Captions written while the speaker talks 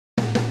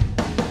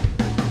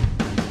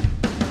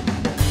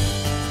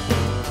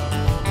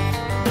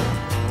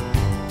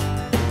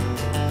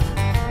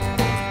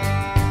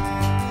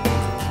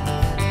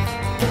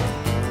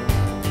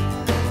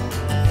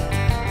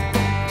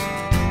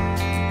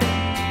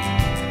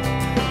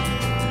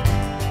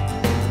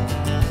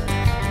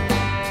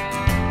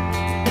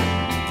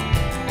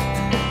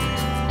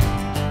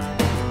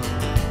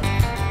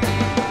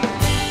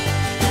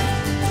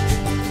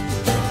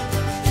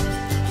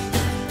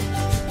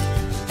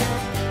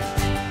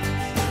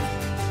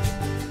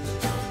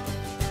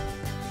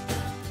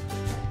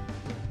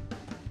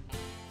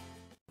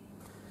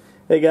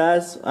Hey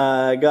guys,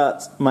 I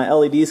got my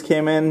LEDs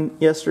came in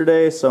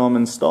yesterday, so I'm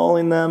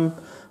installing them.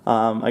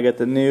 I got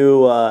the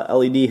new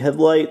LED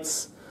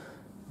headlights.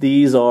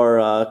 These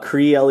are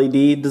Cree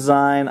LED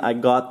design. I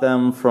got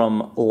them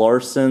from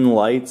Larsen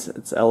Lights.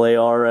 It's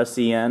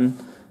Larsen.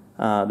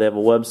 They have a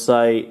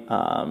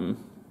website.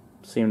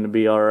 Seemed to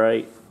be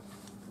alright.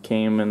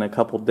 Came in a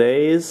couple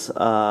days.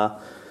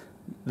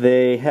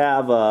 They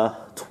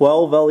have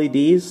 12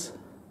 LEDs.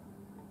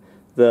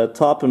 The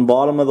top and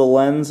bottom of the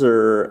lens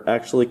are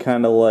actually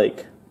kind of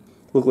like,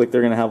 look like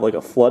they're going to have like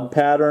a flood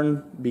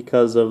pattern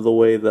because of the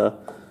way the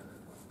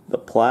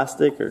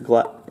plastic or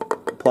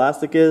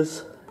plastic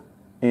is.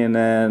 And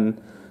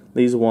then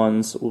these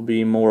ones will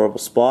be more of a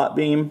spot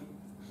beam.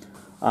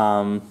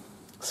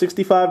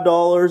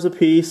 $65 a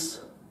piece.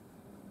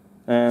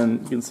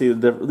 And you can see the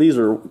difference. These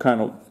are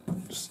kind of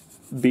just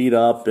beat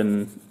up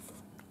and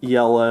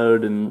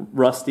yellowed and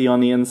rusty on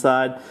the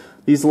inside.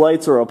 These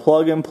lights are a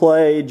plug and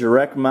play,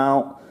 direct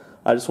mount.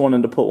 I just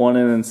wanted to put one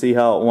in and see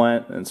how it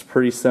went. It's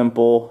pretty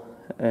simple,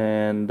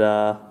 and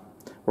we're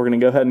going to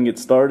go ahead and get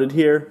started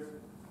here.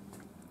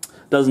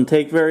 Doesn't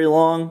take very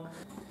long.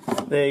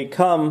 They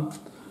come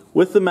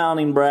with the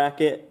mounting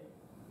bracket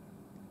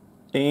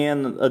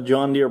and a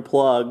John Deere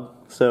plug,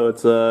 so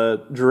it's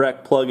a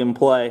direct plug and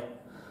play.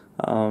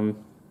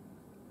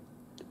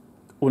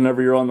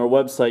 Whenever you're on their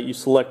website, you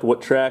select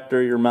what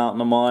tractor you're mounting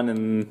them on,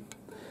 and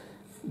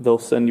they'll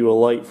send you a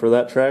light for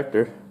that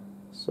tractor.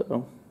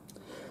 So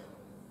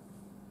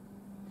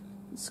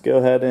let's go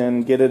ahead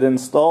and get it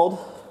installed.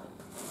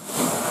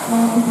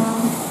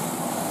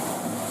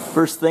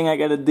 First thing I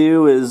got to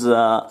do is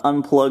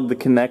unplug the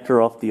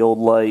connector off the old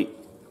light.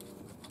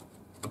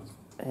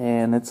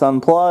 And it's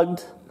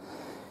unplugged,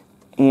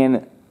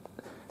 and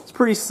it's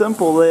pretty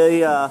simple.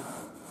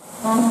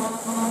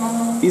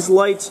 These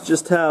lights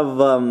just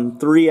have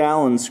 3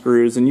 Allen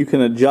screws, and you can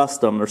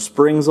adjust them. There's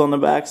springs on the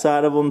back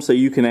side of them, so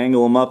you can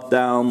angle them up,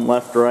 down,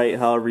 left, right,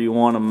 however you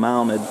want them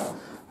mounted.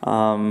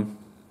 I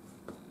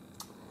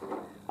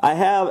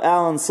have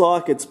Allen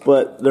sockets,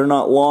 but they're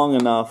not long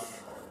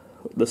enough.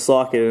 The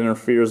socket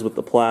interferes with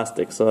the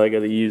plastic, so I got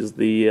to use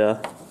the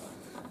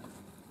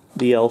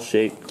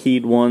L-shaped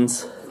keyed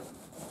ones.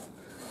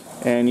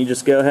 And you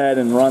just go ahead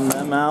and run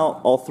them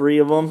out, all 3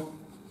 of them.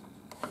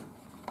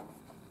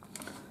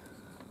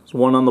 There's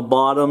one on the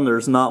bottom,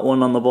 there's not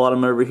one on the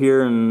bottom over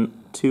here, and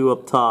 2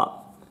 up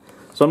top.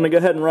 So I'm going to go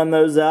ahead and run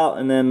those out,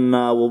 and then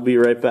we'll be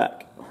right back.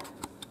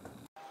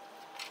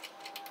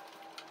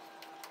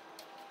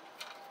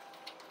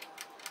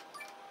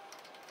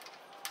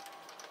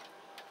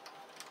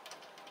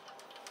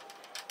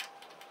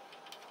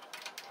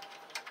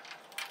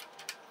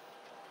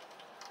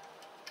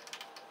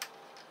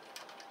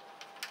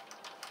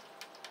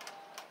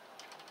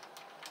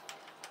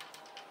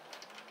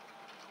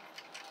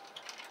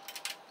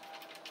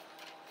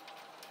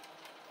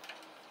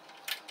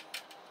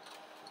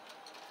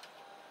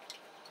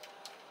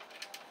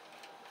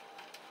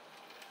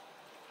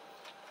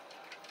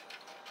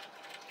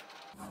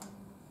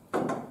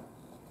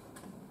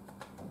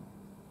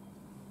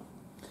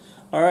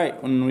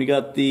 Alright, when we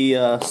got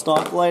the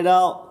stock light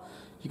out,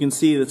 you can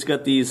see that it's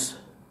got these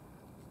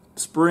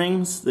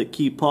springs that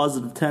keep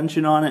positive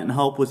tension on it and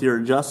help with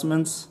your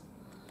adjustments.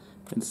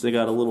 And so they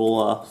got a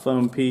little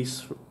foam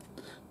piece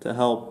to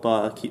help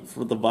keep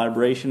for the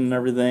vibration and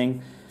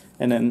everything.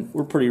 And then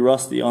we're pretty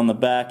rusty on the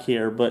back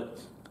here, but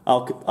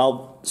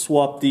I'll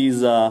swap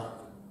these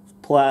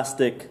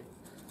plastic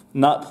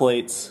nut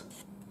plates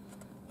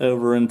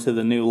over into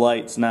the new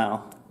lights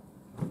now.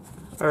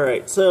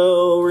 Alright,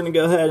 so we're going to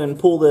go ahead and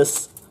pull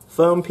this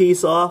foam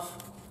piece off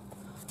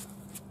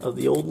of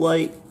the old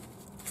light.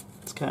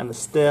 It's kind of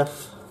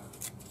stiff.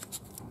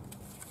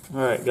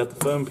 Alright, got the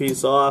foam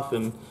piece off,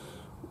 and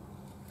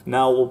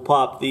now we'll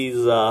pop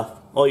these,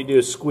 all you do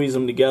is squeeze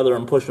them together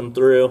and push them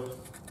through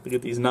to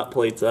get these nut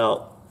plates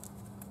out.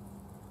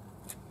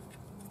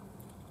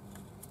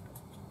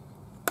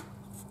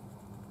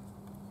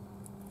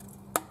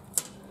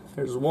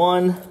 There's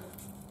one.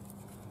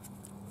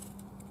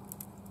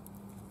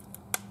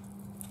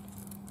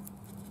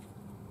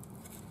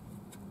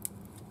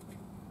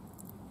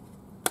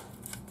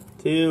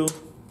 2,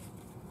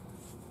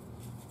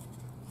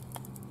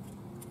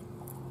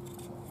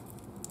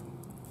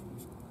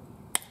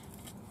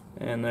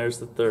 and there's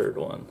the 3rd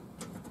one.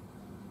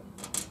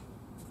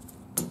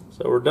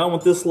 So we're done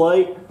with this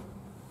light.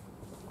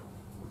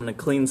 I'm going to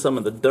clean some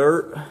of the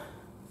dirt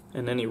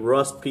and any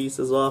rust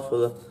pieces off of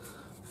the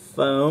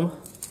foam.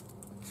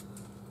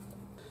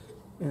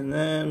 And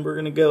then we're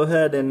going to go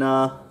ahead and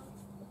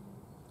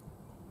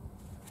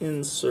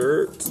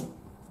insert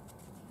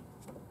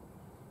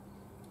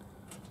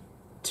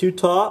 2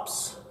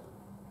 tops.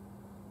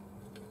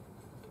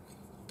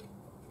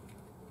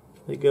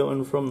 They go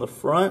in from the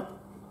front.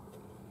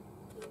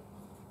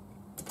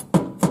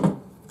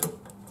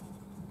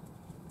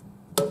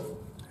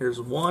 Here's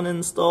one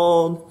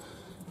installed.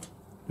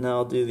 Now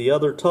I'll do the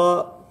other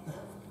top.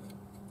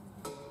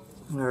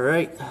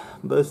 Alright,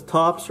 both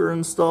tops are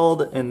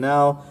installed, and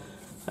now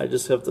I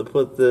just have to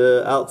put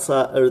the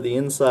outside or the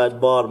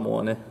inside bottom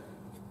on it.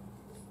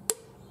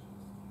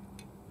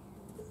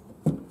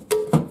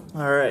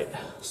 Alright,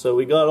 so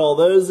we got all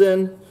those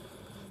in,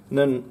 and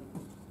then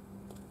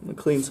I'm going to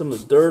clean some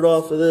of the dirt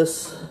off of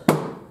this.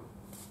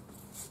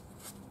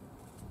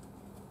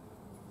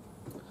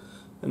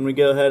 And we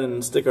go ahead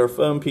and stick our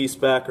foam piece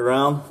back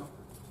around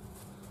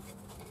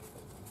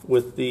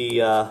with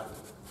the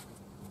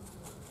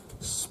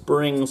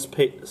springs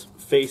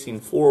facing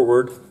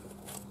forward.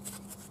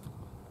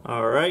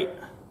 Alright,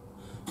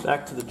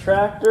 back to the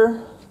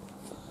tractor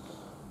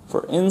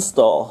for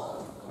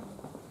install.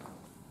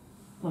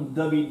 I'm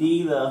going to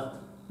WD the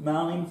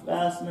mounting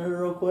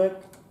fastener real quick.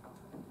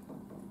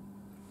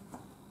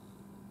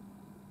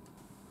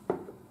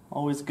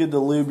 Always good to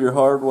lube your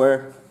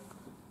hardware.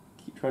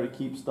 Try to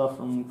keep stuff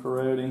from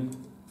corroding.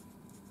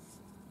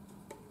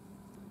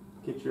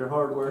 Get your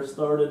hardware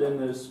started in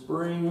those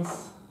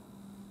springs.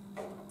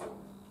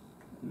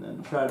 And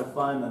then try to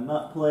find the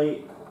nut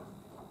plate.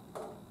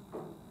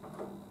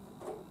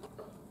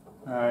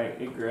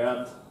 Alright, it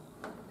grabbed.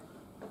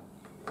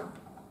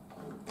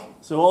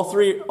 So all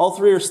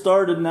three are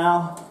started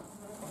now.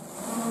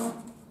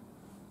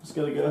 Just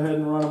gotta go ahead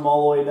and run them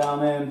all the way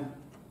down in.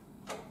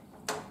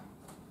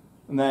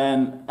 And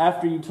then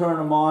after you turn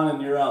them on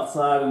and you're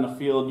outside in the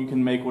field, you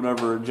can make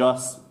whatever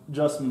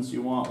adjustments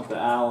you want with the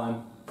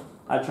Allen.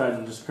 I tried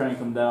to just crank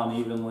them down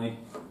evenly.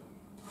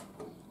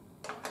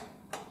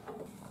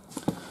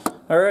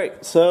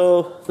 Alright,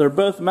 so they're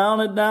both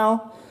mounted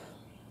now.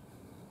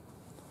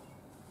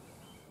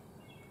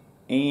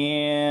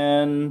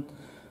 And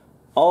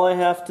all I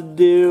have to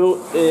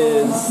do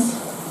is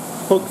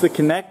hook the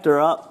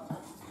connector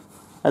up.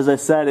 As I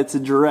said, it's a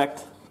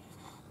direct.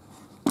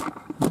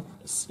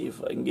 Let's see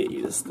if I can get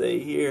you to stay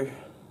here.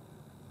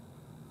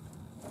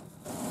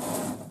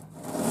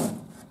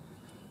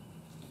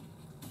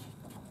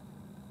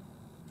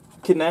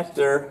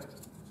 Connector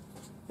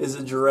is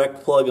a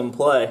direct plug and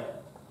play.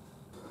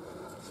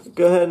 So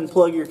go ahead and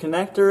plug your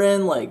connector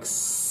in like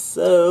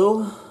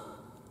so.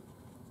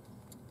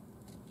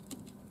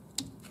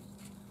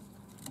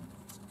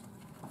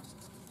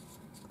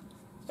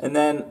 And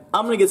then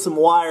I'm going to get some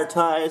wire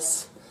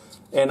ties,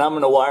 and I'm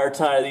going to wire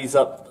tie these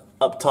up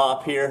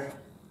top here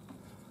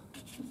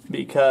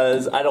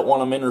because I don't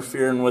want them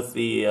interfering with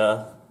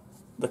the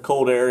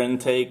cold air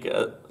intake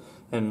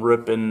and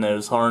ripping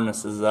those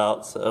harnesses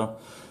out. So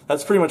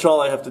that's pretty much all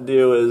I have to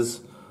do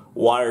is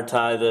wire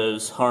tie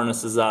those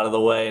harnesses out of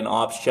the way and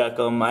ops check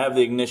them. I have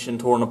the ignition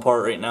torn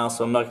apart right now,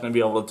 so I'm not going to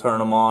be able to turn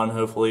them on.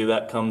 Hopefully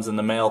that comes in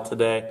the mail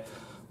today.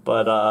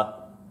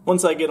 But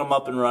once I get them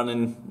up and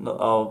running,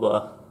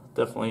 I'll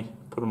definitely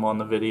put them on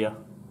the video.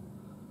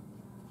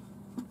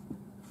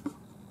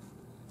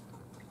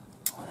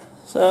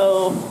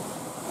 So,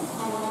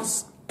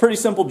 it's a pretty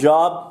simple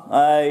job.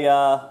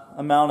 I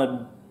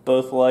mounted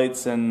both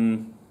lights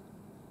in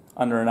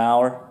under an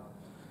hour,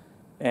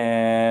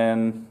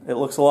 and it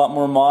looks a lot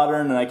more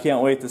modern, and I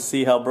can't wait to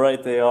see how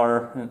bright they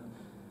are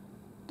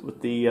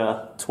with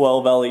the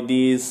 12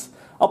 LEDs.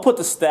 I'll put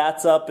the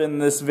stats up in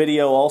this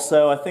video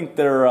also. I think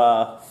they're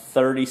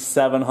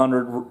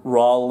 3,700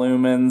 raw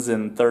lumens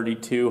and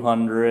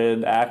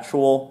 3,200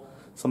 actual,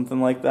 something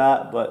like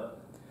that, but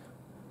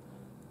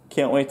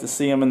can't wait to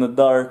see them in the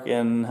dark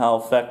and how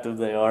effective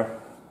they are.